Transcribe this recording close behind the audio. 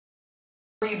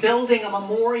rebuilding a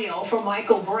memorial for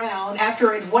Michael Brown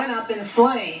after it went up in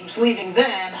flames, leaving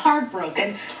them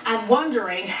heartbroken and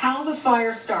wondering how the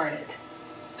fire started.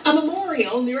 A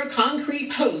memorial near a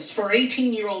concrete post for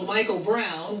 18-year-old Michael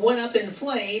Brown went up in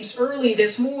flames early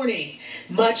this morning,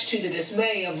 much to the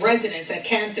dismay of residents at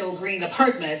Canfield Green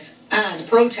Apartments and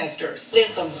protesters.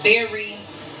 It's a very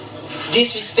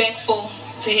disrespectful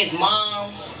to his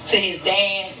mom, to his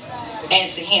dad,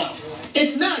 and to him.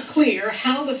 It's not clear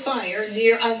how the fire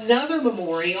near another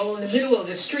memorial in the middle of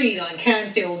the street on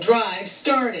Canfield Drive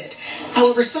started.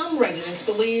 However, some residents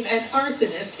believe an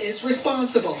arsonist is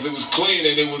responsible. It was clear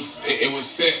that it was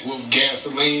set with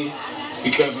gasoline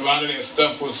because a lot of that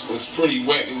stuff was pretty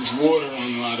wet. It was water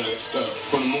on a lot of that stuff.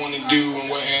 From the morning dew and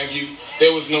what have you,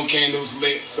 there was no candles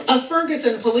lit. A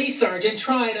Ferguson police sergeant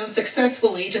tried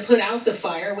unsuccessfully to put out the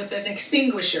fire with an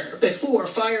extinguisher before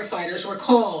firefighters were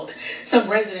called. Some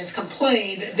residents complained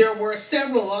there were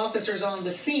several officers on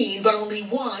the scene, but only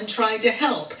one tried to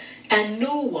help, and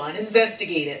no one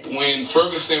investigated. When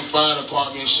Ferguson Fire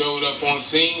Department showed up on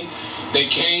scene, they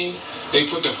came, they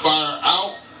put the fire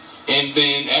out, and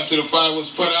then after the fire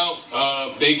was put out,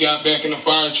 they got back in the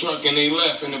fire truck and they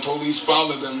left, and the police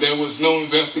followed them. There was no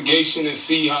investigation to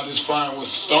see how this fire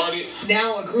was started.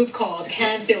 Now a group called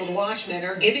Canfield Watchmen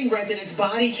are giving residents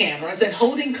body cameras and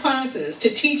holding classes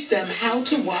to teach them how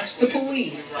to watch the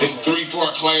police. It's a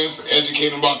 3-part class,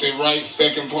 educating them about their rights.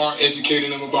 Second part, educating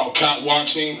them about cop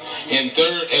watching. And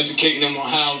third, educating them on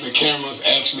how the cameras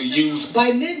actually used.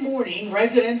 By mid-morning,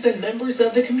 residents and members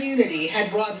of the community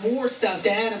had brought more stuffed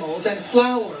animals and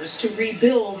flowers to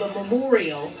rebuild the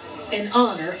memorial in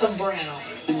honor of Brown.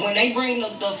 When they bring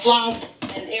the flowers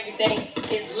and everything,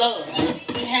 it's love.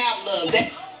 We have love.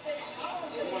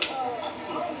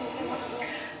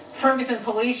 Ferguson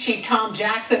Police Chief Tom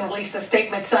Jackson released a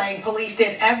statement saying police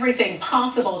did everything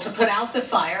possible to put out the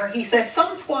fire. He says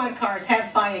some squad cars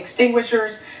have fire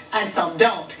extinguishers and some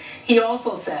don't. He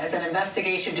also says an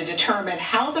investigation to determine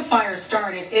how the fire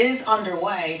started is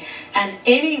underway, and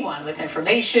anyone with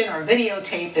information or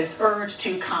videotape is urged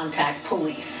to contact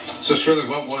police. So Shirley,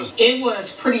 what was? It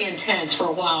was pretty intense for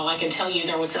a while. I can tell you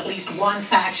there was at least one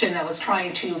faction that was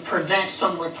trying to prevent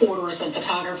some reporters and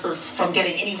photographers from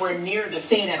getting anywhere near the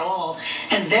scene at all.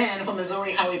 And then when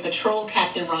Missouri Highway Patrol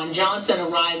Captain Ron Johnson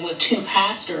arrived with 2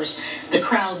 pastors, the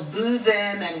crowd booed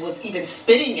them and was even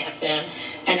spitting at them.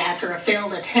 And after a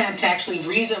failed attempt to actually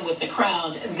reason with the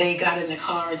crowd, they got in the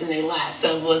cars and they left.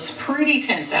 So it was pretty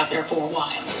tense out there for a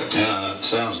while. Yeah, it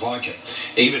sounds like it.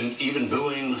 Even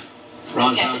booing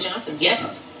Ron Captain Johnson,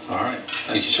 yes. All right.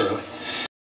 Thank you, Shirley.